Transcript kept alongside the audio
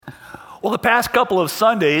Well, the past couple of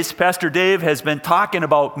Sundays, Pastor Dave has been talking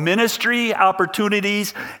about ministry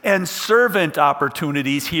opportunities and servant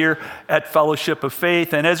opportunities here at Fellowship of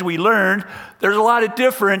Faith. And as we learned, there's a lot of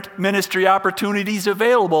different ministry opportunities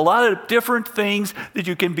available, a lot of different things that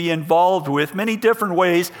you can be involved with, many different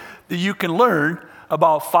ways that you can learn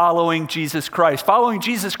about following Jesus Christ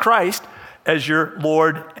as your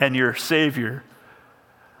Lord and your Savior.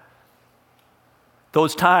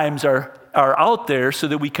 Those times are out there so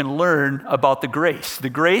that we can learn about the grace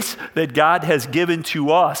that God has given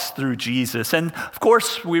to us through Jesus. And of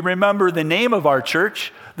course, we remember the name of our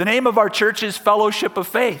church. The name of our church is Fellowship of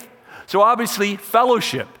Faith. So obviously,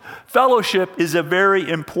 fellowship is a very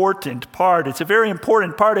important part. It's a very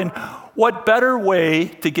important part. And what better way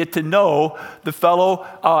to get to know the fellow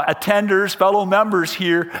attenders, fellow members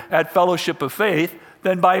here at Fellowship of Faith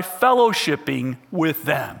than by fellowshipping with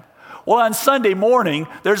them? Well, on Sunday morning,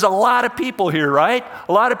 there's a lot of people here, right?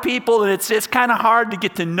 A lot of people, and it's kind of hard to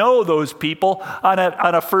get to know those people on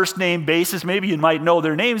a first name basis. Maybe you might know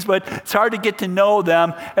their names, but it's hard to get to know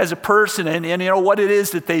them as a person and you know what it is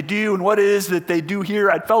that they do and what it is that they do here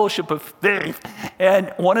at Fellowship of Faith.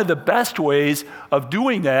 And one of the best ways of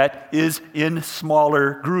doing that is in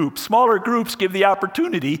smaller groups. Smaller groups give the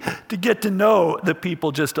opportunity to get to know the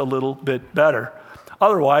people just a little bit better.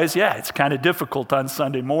 Otherwise, it's kind of difficult on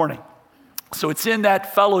Sunday morning. So it's in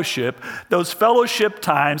that fellowship, those fellowship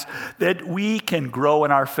times, that we can grow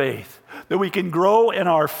in our faith. That we can grow in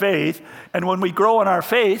our faith, and when we grow in our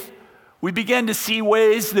faith, we begin to see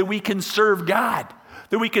ways that we can serve God.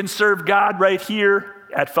 That we can serve God right here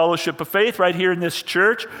at Fellowship of Faith, right here in this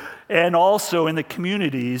church, and also in the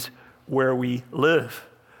communities where we live.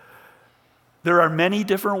 There are many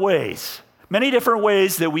different ways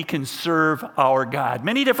that we can serve our God.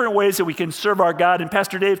 Many different ways that we can serve our God, and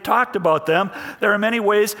Pastor Dave talked about them. There are many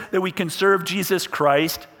ways that we can serve Jesus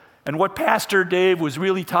Christ, and what Pastor Dave was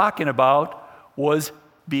really talking about was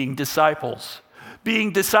being disciples.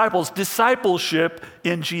 Being disciples, discipleship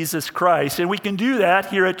in Jesus Christ. And we can do that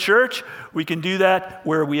here at church. We can do that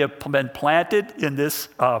where we have been planted in this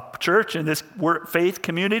church, in this faith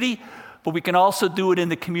community, but we can also do it in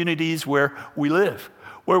the communities where we live,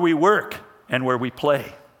 where we work, and where we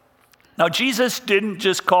play. Now, Jesus didn't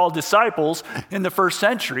just call disciples in the first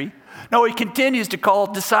century. No, he continues to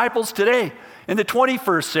call disciples today. In the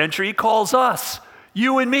 21st century, he calls us,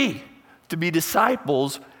 you and me, to be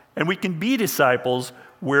disciples, and we can be disciples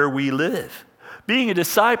where we live. Being a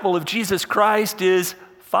disciple of Jesus Christ is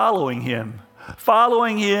following him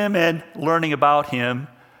and learning about him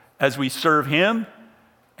as we serve him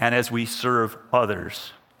and as we serve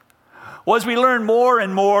others. Well, as we learn more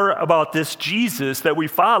and more about this Jesus that we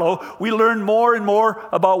follow, we learn more and more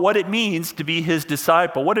about what it means to be his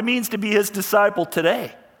disciple, what it means to be his disciple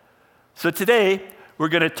today. So today, we're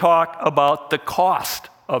going to talk about the cost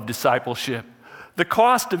of discipleship. The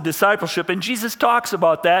cost of discipleship, and Jesus talks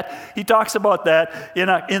about that. He talks about that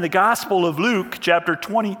in the Gospel of Luke,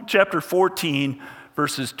 chapter 14,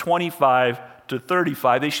 verses 25 to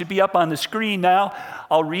 35. They should be up on the screen now.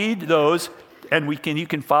 I'll read those, and you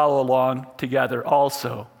can follow along together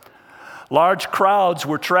also. Large crowds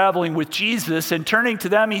were traveling with Jesus, and turning to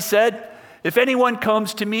them, he said, "If anyone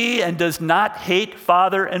comes to me and does not hate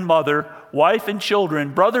father and mother, wife and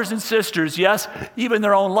children, brothers and sisters, yes, even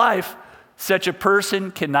their own life, such a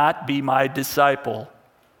person cannot be my disciple.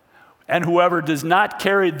 And whoever does not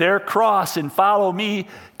carry their cross and follow me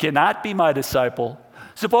cannot be my disciple.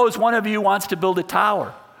 Suppose one of you wants to build a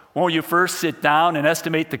tower. Won't you first sit down and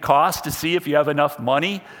estimate the cost to see if you have enough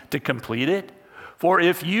money to complete it? For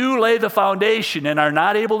if you lay the foundation and are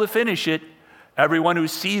not able to finish it, everyone who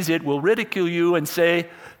sees it will ridicule you and say,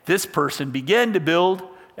 'This person began to build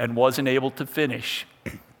and wasn't able to finish.'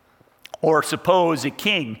 Or suppose a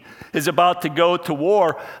king is about to go to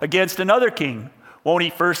war against another king. Won't he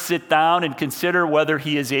first sit down and consider whether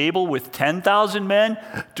he is able with 10,000 men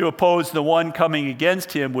to oppose the one coming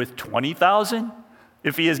against him with 20,000?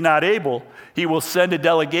 If he is not able, he will send a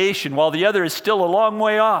delegation while the other is still a long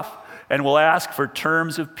way off and will ask for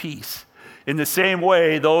terms of peace. In the same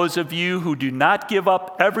way, those of you who do not give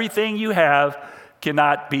up everything you have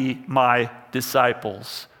cannot be my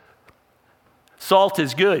disciples. Salt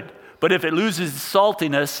is good, but if it loses its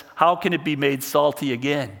saltiness, how can it be made salty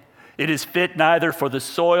again? It is fit neither for the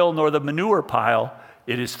soil nor the manure pile.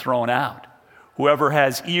 It is thrown out. Whoever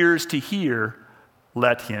has ears to hear,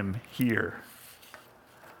 let him hear."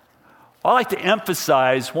 I like to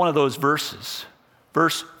emphasize one of those verses,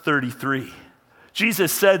 verse 33.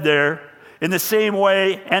 Jesus said there, "In the same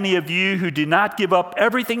way, any of you who do not give up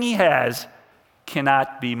everything he has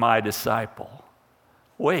cannot be my disciple."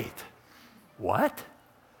 Wait, what?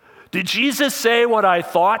 Did Jesus say what I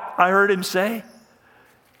thought I heard him say?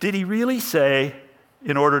 Did he really say,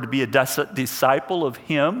 in order to be a disciple of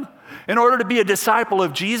him, in order to be a disciple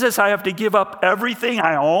of Jesus, I have to give up everything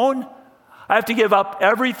I own? I have to give up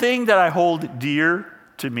everything that I hold dear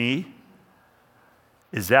to me?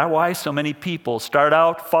 Is that why so many people start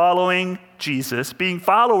out following Jesus, being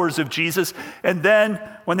followers of Jesus, and then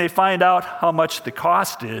when they find out how much the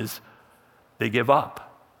cost is, they give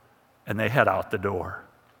up and they head out the door?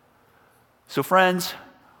 So friends,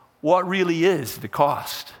 what really is the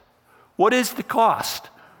cost? What is the cost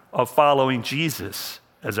of following Jesus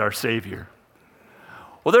as our Savior?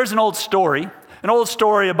 Well, there's an old story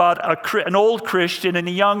about an old Christian and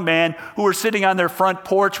a young man who were sitting on their front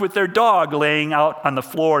porch with their dog laying out on the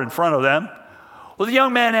floor in front of them. Well, the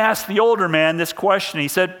young man asked the older man this question. He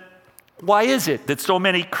said, "Why is it that so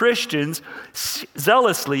many Christians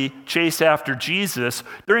zealously chase after Jesus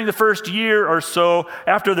during the first year or so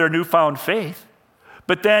after their newfound faith,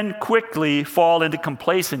 but then quickly fall into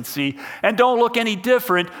complacency and don't look any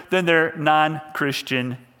different than their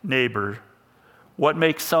non-Christian neighbor? What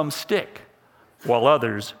makes some stick while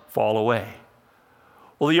others fall away?"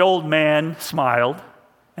 Well, the old man smiled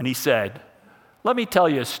and he said, "Let me tell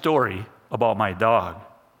you a story about my dog."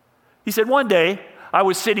 He said, "One day, I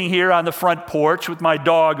was sitting here on the front porch with my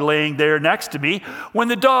dog laying there next to me when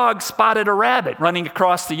the dog spotted a rabbit running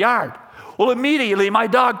across the yard. Well, immediately my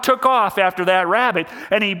dog took off after that rabbit,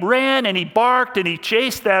 and he ran and he barked and he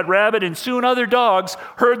chased that rabbit, and soon other dogs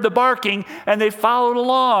heard the barking and they followed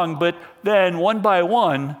along. But then one by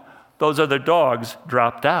one, those other dogs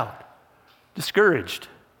dropped out. Discouraged,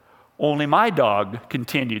 only my dog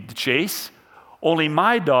continued to chase. Only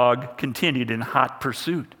my dog continued in hot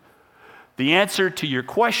pursuit. The answer to your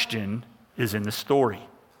question is in the story."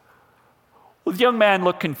 Well, the young man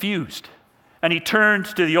looked confused, and he turned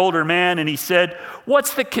to the older man and he said,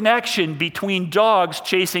 "What's the connection between dogs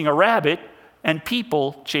chasing a rabbit and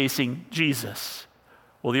people chasing Jesus?"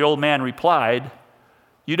 Well, the old man replied,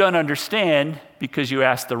 "You don't understand because you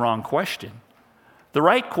asked the wrong question. The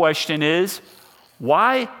right question is,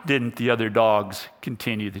 why didn't the other dogs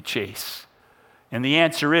continue the chase? And the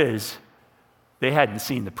answer is, they hadn't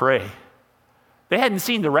seen the prey. They hadn't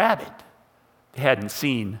seen the rabbit. They hadn't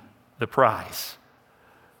seen the prize.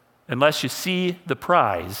 Unless you see the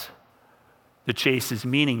prize, the chase is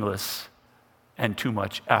meaningless and too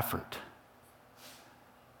much effort."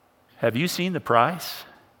 Have you seen the prize?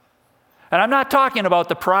 And I'm not talking about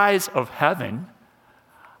the prize of heaven.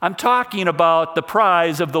 I'm talking about the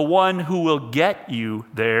prize of the one who will get you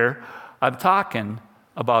there. I'm talking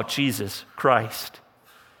about Jesus Christ.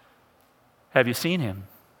 Have you seen him?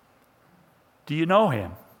 Do you know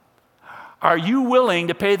him? Are you willing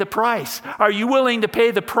to pay the price? Are you willing to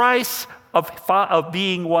pay the price of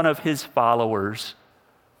being one of his followers?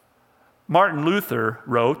 Martin Luther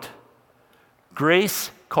wrote,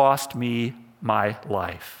 "Grace cost me my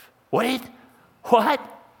life." Wait, what?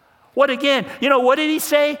 What again? You know, what did he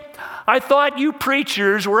say? "I thought you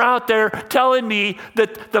preachers were out there telling me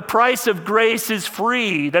that the price of grace is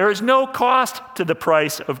free. There is no cost to the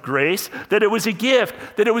price of grace, that it was a gift,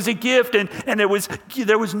 and there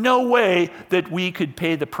was no way that we could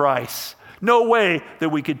pay the price. No way that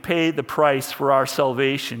we could pay the price for our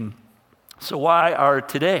salvation. So why are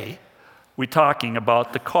today we talking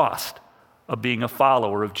about the cost of being a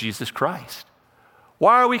follower of Jesus Christ?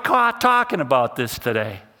 Why are we talking about this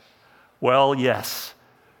today? Well, yes,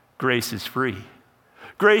 grace is free.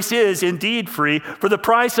 Grace is indeed free, for the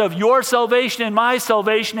price of your salvation and my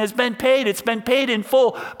salvation has been paid. It's been paid in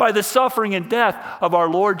full by the suffering and death of our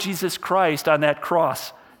Lord Jesus Christ on that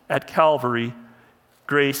cross at Calvary.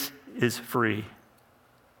 Grace is free.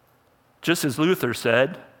 Just as Luther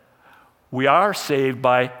said, we are saved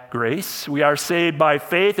by grace. We are saved by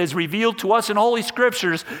faith as revealed to us in Holy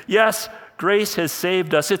Scriptures. Yes, grace has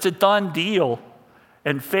saved us. It's a done deal.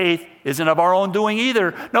 And faith isn't of our own doing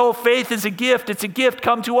either. No, faith is a gift. It's a gift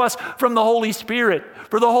come to us from the Holy Spirit.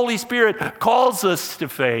 For the Holy Spirit calls us to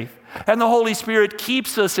faith. And the Holy Spirit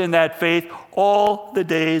keeps us in that faith all the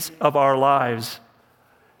days of our lives.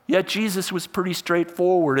 Yet Jesus was pretty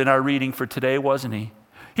straightforward in our reading for today, wasn't he?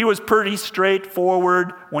 He was pretty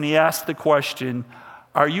straightforward when he asked the question,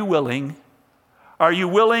 are you willing? Are you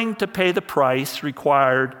willing to pay the price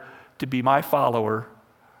required to be my follower?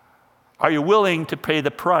 Are you willing to pay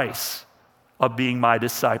the price of being my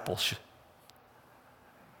disciple?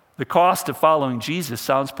 The cost of following Jesus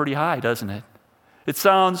sounds pretty high, doesn't it? It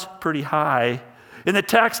sounds pretty high. In the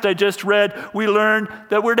text I just read, we learned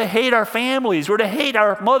that we're to hate our families. We're to hate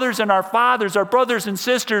our mothers and our fathers, our brothers and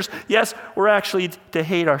sisters. Yes, we're actually to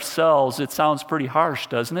hate ourselves. It sounds pretty harsh,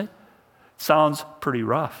 doesn't it? It sounds pretty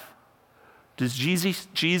rough. Does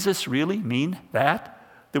Jesus really mean that?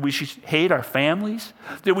 That we should hate our families?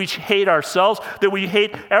 That we should hate ourselves? That we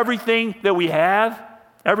hate everything that we have?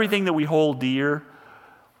 Everything that we hold dear?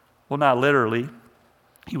 Well, not literally.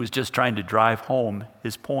 He was just trying to drive home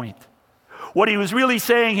his point. What he was really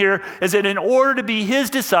saying here is that in order to be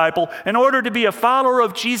his disciple, in order to be a follower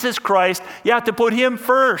of Jesus Christ, you have to put him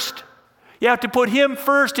first. You have to put him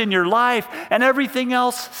first in your life and everything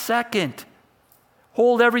else second.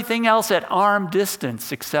 Hold everything else at arm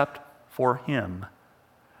distance except for him.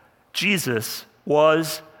 Jesus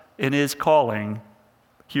was and is calling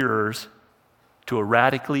hearers to a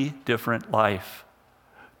radically different life.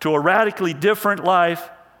 To a radically different life,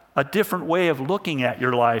 a different way of looking at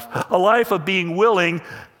your life. A life of being willing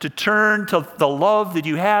to turn to the love that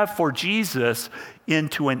you have for Jesus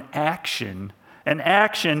into an action and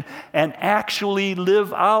actually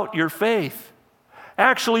live out your faith.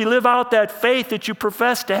 Actually live out that faith that you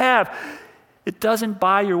profess to have. It doesn't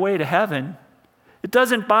buy your way to heaven. It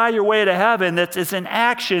doesn't buy your way to heaven. It's an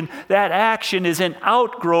action. That action is an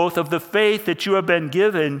outgrowth of the faith that you have been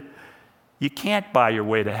given. You can't buy your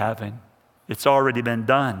way to heaven. It's already been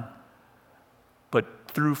done. But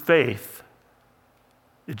through faith,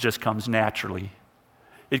 it just comes naturally.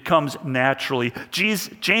 It comes naturally.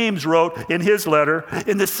 James wrote in his letter,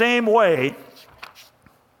 in the same way,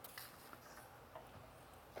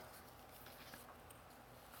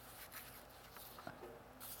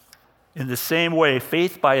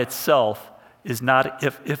 faith by itself is not,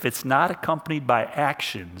 if it's not accompanied by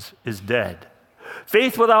actions, is dead.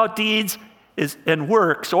 Faith without deeds and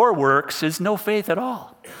works is no faith at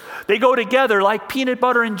all. They go together like peanut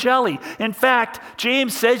butter and jelly. In fact,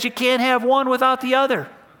 James says you can't have one without the other.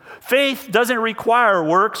 Faith doesn't require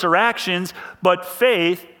works or actions, but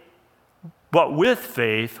with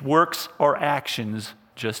faith, works or actions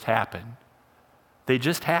just happen. They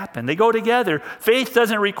just happen. They go together. Faith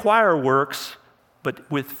doesn't require works, but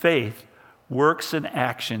with faith, works and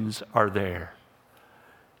actions are there.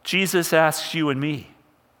 Jesus asks you and me,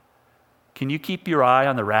 can you keep your eye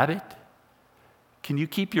on the rabbit? Can you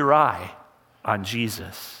keep your eye on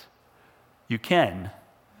Jesus? You can,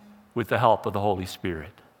 with the help of the Holy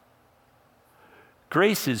Spirit.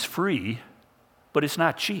 Grace is free, but it's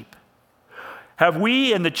not cheap. Have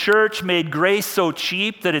we in the church made grace so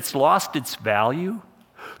cheap that it's lost its value?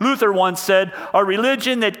 Luther once said, a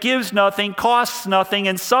religion that gives nothing, costs nothing,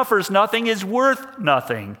 and suffers nothing is worth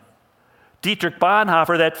nothing. Dietrich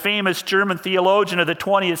Bonhoeffer, that famous German theologian of the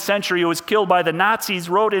 20th century who was killed by the Nazis,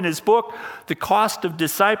 wrote in his book, The Cost of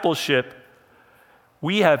Discipleship,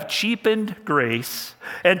 we have cheapened grace,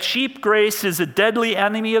 and cheap grace is a deadly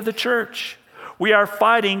enemy of the church. We are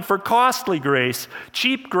fighting for costly grace.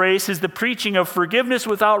 Cheap grace is the preaching of forgiveness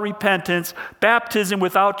without repentance, baptism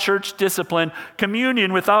without church discipline,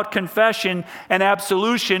 communion without confession, and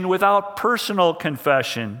absolution without personal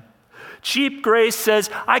confession. Cheap grace says,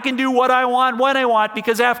 I can do what I want when I want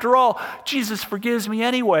because after all, Jesus forgives me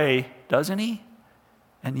anyway, doesn't he?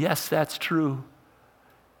 And yes, that's true.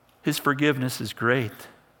 His forgiveness is great.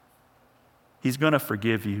 He's going to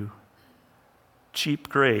forgive you. Cheap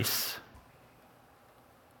grace.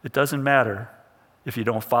 It doesn't matter if you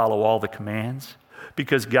don't follow all the commands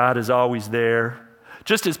because God is always there.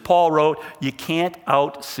 Just as Paul wrote, you can't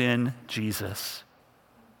out-sin Jesus.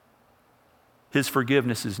 His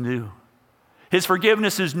forgiveness is new. His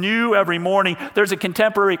forgiveness is new every morning. There's a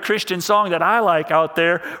contemporary Christian song that I like out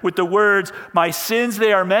there with the words, my sins,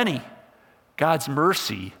 they are many. God's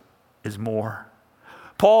mercy is more.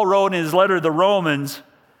 Paul wrote in his letter to the Romans,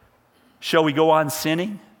 shall we go on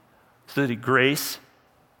sinning so that grace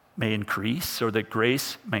may increase or that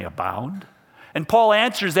grace may abound? And Paul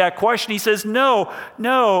answers that question. He says, no,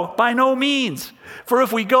 by no means. For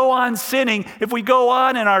if we go on sinning, if we go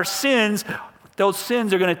on in our sins, those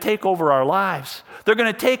sins are going to take over our lives. They're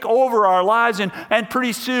going to take over our lives, and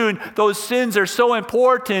pretty soon those sins are so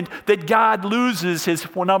important that God loses his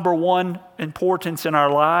number one importance in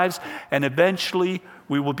our lives, and eventually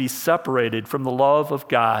we will be separated from the love of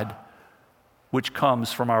God which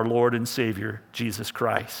comes from our Lord and Savior, Jesus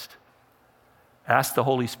Christ. Ask the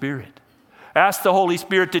Holy Spirit. Ask the Holy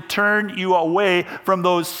Spirit to turn you away from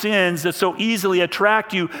those sins that so easily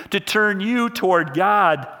attract you, to turn you toward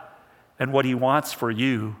God and what he wants for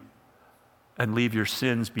you, and leave your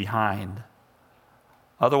sins behind.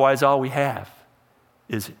 Otherwise, all we have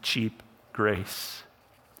is cheap grace.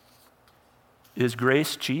 Is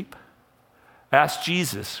grace cheap? Ask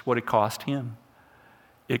Jesus what it cost him.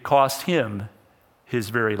 It cost him his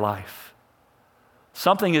very life.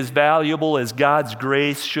 Something as valuable as God's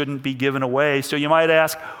grace shouldn't be given away. So you might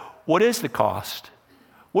ask, what is the cost?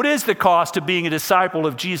 What is the cost of being a disciple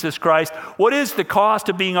of Jesus Christ? What is the cost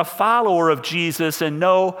of being a follower of Jesus? And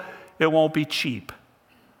no, it won't be cheap.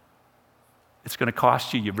 It's going to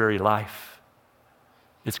cost you your very life.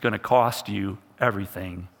 It's going to cost you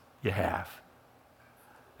everything you have.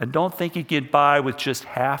 And don't think you get by with just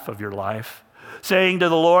half of your life. Saying to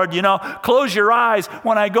the Lord, close your eyes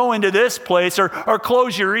when I go into this place, or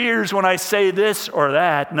close your ears when I say this or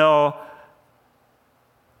that. No.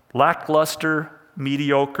 Lackluster,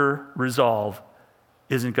 mediocre resolve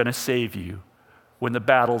isn't going to save you when the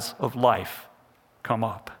battles of life come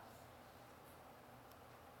up.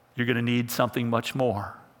 You're going to need something much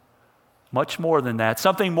more than that,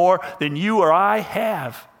 something more than you or I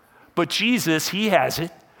have. But Jesus, he has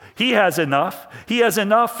it. He has enough. He has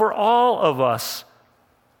enough for all of us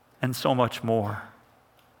and so much more.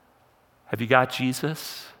 Have you got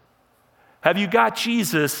Jesus? Have you got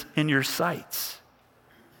Jesus in your sights?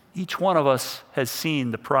 Each one of us has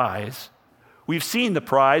seen the prize. We've seen the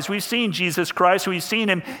prize. We've seen Jesus Christ. We've seen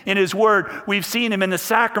him in his word. We've seen him in the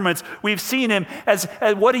sacraments. We've seen him as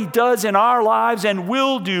what he does in our lives and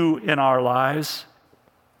will do in our lives.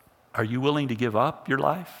 Are you willing to give up your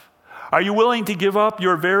life? Are you willing to give up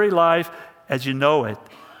your very life as you know it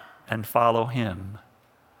and follow him?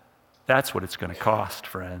 That's what it's going to cost,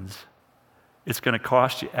 friends. It's going to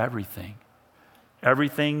cost you everything.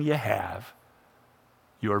 Everything you have,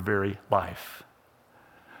 your very life.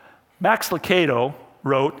 Max Lucado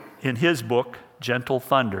wrote in his book, Gentle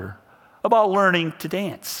Thunder, about learning to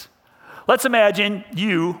dance. Let's imagine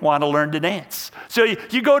you want to learn to dance. So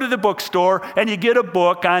you go to the bookstore and you get a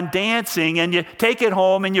book on dancing and you take it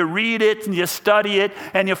home and you read it and you study it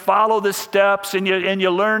and you follow the steps and you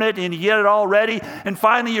learn it and you get it all ready and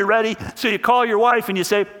finally you're ready. So you call your wife and you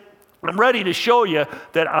say, I'm ready to show you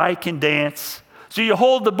that I can dance. So you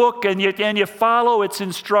hold the book and you follow its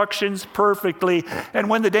instructions perfectly. And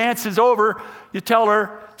when the dance is over, you tell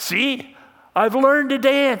her, see, I've learned to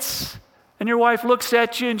dance. And your wife looks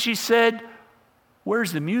at you and she said,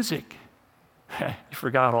 where's the music? You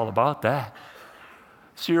forgot all about that.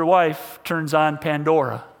 So your wife turns on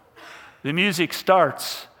Pandora. The music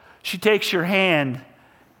starts. She takes your hand,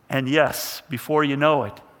 and yes, before you know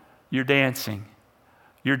it, you're dancing.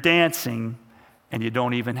 You're dancing, and you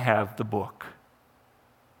don't even have the book.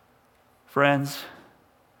 Friends,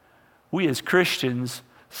 we as Christians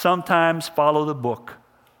sometimes follow the book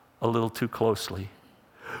a little too closely.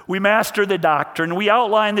 We master the doctrine, we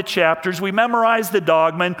outline the chapters, we memorize the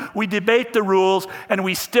dogma, we debate the rules, and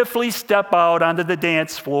we stiffly step out onto the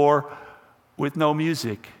dance floor with no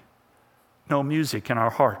music in our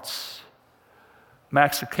hearts.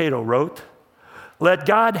 Max Lucado wrote, let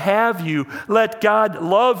God have you, let God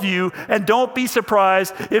love you, and don't be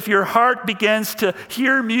surprised if your heart begins to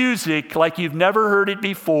hear music like you've never heard it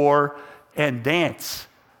before and dance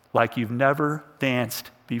like you've never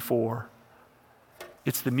danced before.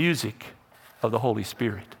 It's the music of the Holy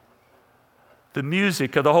Spirit. The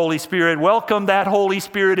music of the Holy Spirit. Welcome that Holy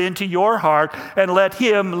Spirit into your heart and let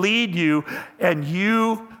him lead you, and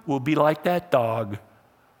you will be like that dog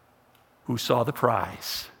who saw the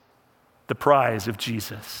prize of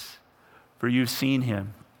Jesus. For you've seen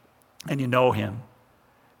him and you know him.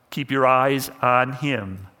 Keep your eyes on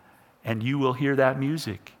him and you will hear that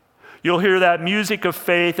music. You'll hear that music of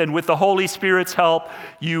faith, and with the Holy Spirit's help,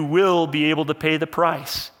 you will be able to pay the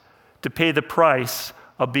price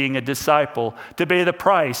of being a disciple, to pay the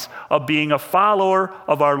price of being a follower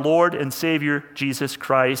of our Lord and Savior, Jesus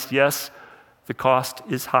Christ. Yes, the cost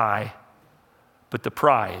is high, but the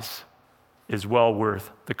prize is well worth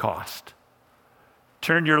the cost.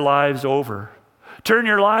 Turn your lives over. Turn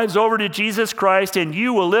your lives over to Jesus Christ, and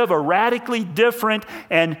you will live a radically different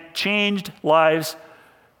and changed lives.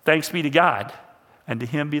 Thanks be to God, and to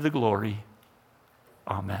him be the glory.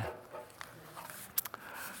 Amen.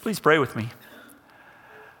 Please pray with me.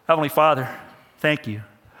 Heavenly Father, thank you.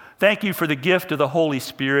 Thank you for the gift of the Holy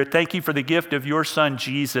Spirit. Thank you for the gift of your Son,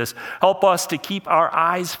 Jesus. Help us to keep our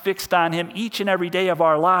eyes fixed on him each and every day of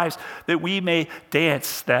our lives, that we may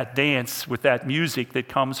dance that dance with that music that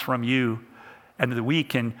comes from you, and that we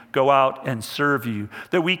can go out and serve you,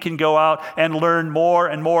 that we can go out and learn more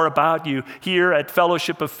and more about you here at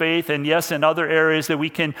Fellowship of Faith, and yes, in other areas, that we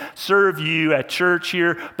can serve you at church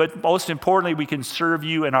here, but most importantly, we can serve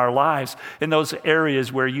you in our lives, in those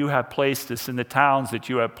areas where you have placed us, in the towns that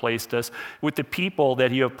you have placed us, with the people that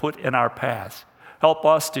you have put in our paths. Help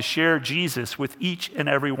us to share Jesus with each and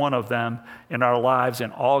every one of them in our lives,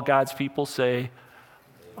 and all God's people say,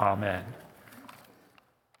 Amen.